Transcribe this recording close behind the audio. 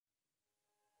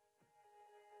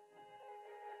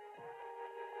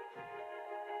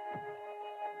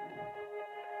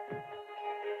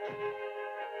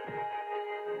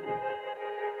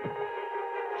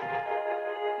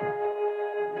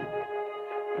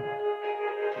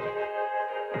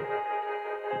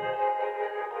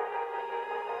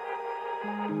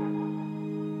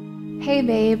Hey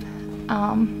babe,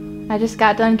 I just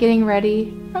got done getting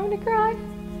ready. I'm gonna cry.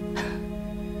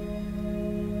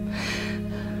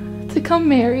 To come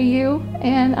marry you,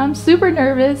 and I'm super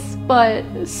nervous but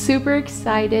super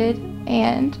excited,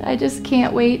 and I just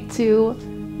can't wait to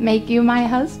make you my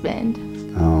husband.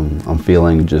 I'm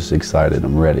feeling just excited.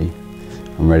 I'm ready.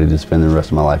 I'm ready to spend the rest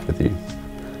of my life with you.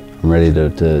 I'm ready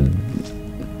to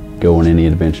go on any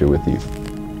adventure with you.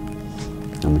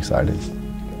 I'm excited.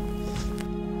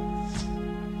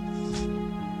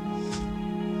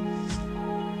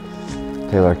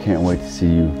 Taylor, I can't wait to see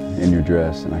you in your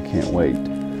dress, and I can't wait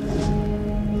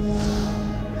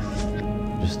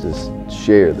just to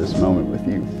share this moment with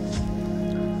you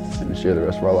and to share the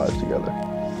rest of our lives together.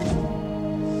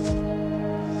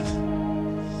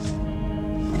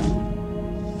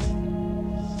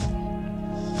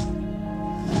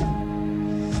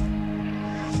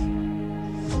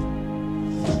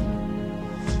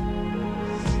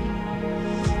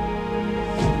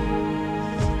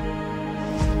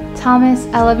 Thomas,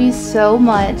 I love you so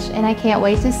much, and I can't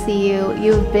wait to see you.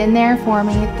 You've been there for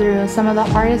me through some of the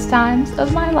hardest times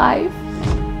of my life.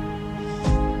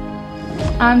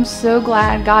 I'm so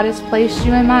glad God has placed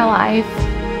you in my life.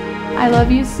 I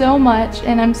love you so much,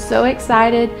 and I'm so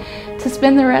excited to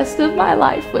spend the rest of my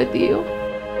life with you.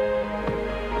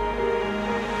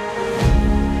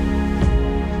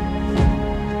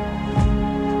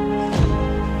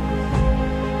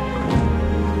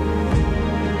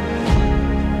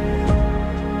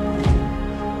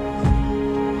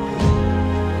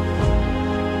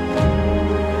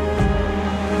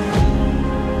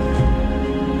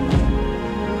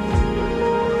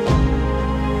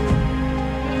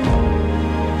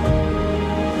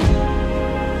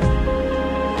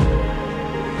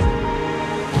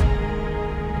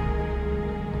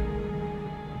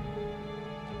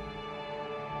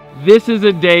 This is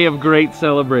a day of great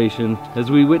celebration as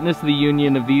we witness the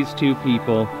union of these two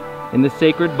people in the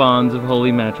sacred bonds of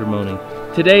holy matrimony.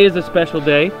 Today is a special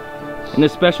day and a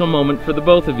special moment for the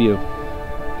both of you.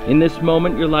 In this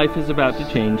moment, your life is about to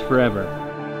change forever.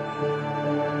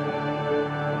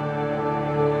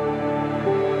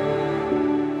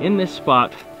 In this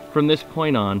spot, from this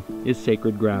point on, is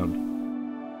sacred ground.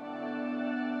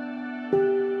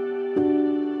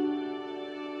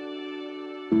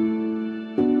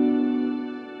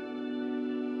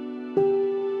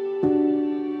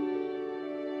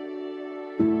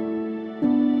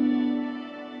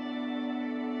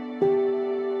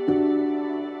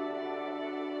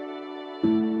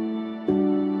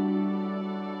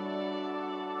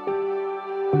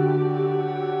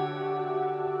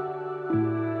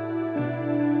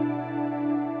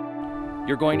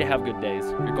 You're going to have good days.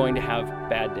 You're going to have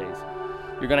bad days.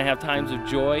 You're going to have times of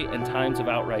joy and times of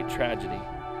outright tragedy.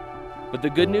 But the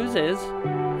good news is,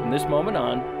 from this moment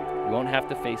on, you won't have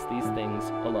to face these things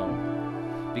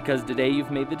alone. Because today you've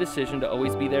made the decision to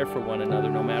always be there for one another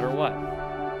no matter what.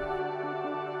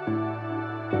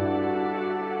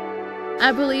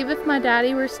 I believe if my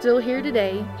daddy were still here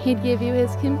today, he'd give you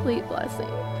his complete blessing.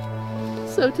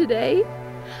 So today,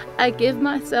 I give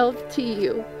myself to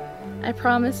you. I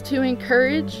promise to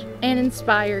encourage and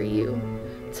inspire you,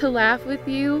 to laugh with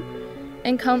you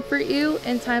and comfort you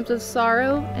in times of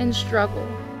sorrow and struggle.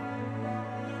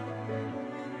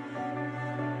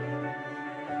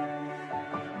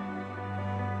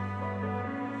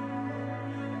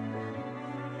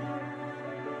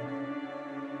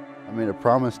 I made a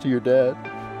promise to your dad.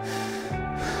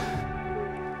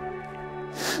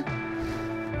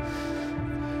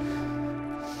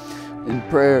 In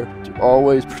prayer, to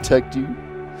always protect you,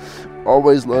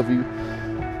 always love you,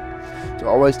 to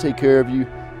always take care of you,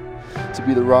 to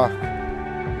be the rock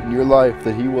in your life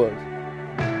that he was.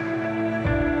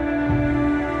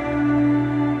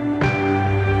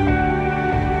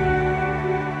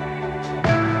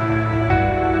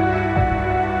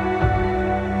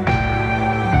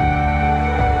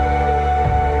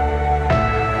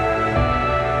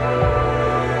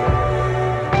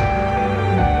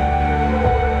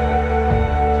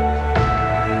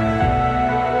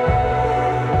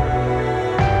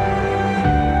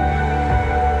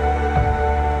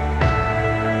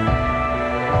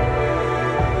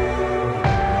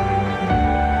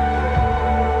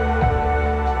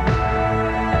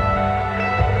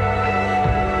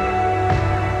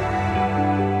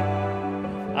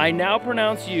 I now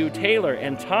pronounce you, Taylor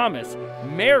and Thomas,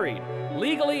 married,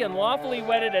 legally and lawfully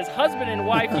wedded as husband and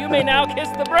wife. You may now kiss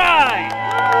the bride.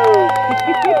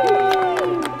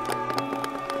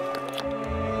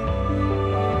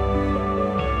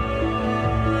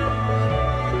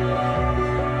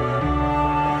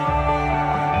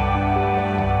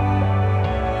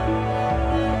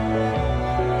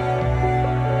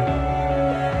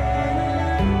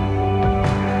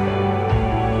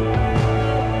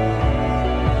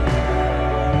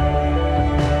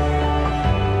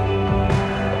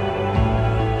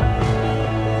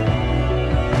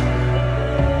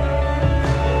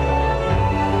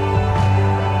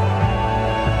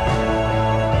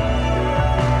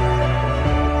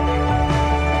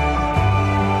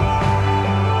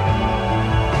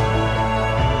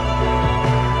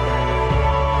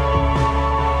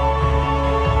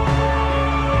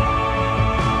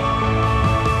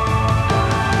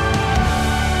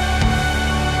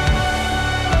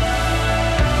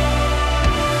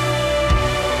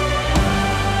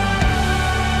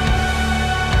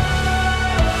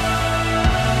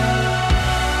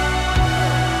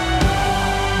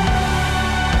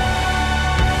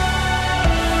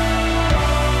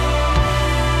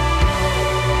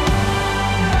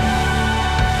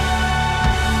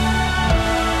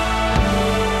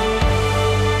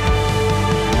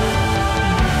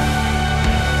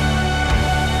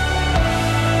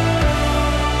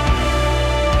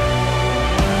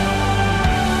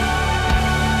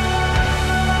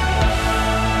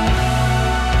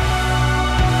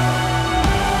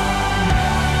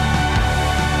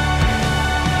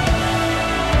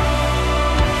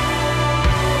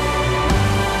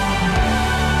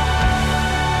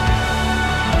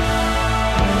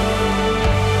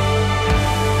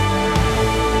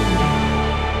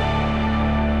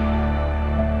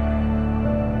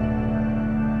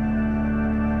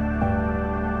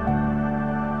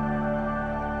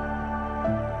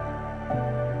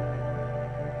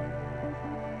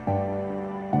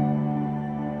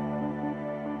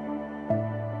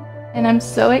 and I'm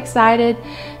so excited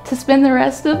to spend the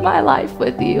rest of my life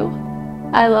with you.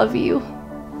 I love you.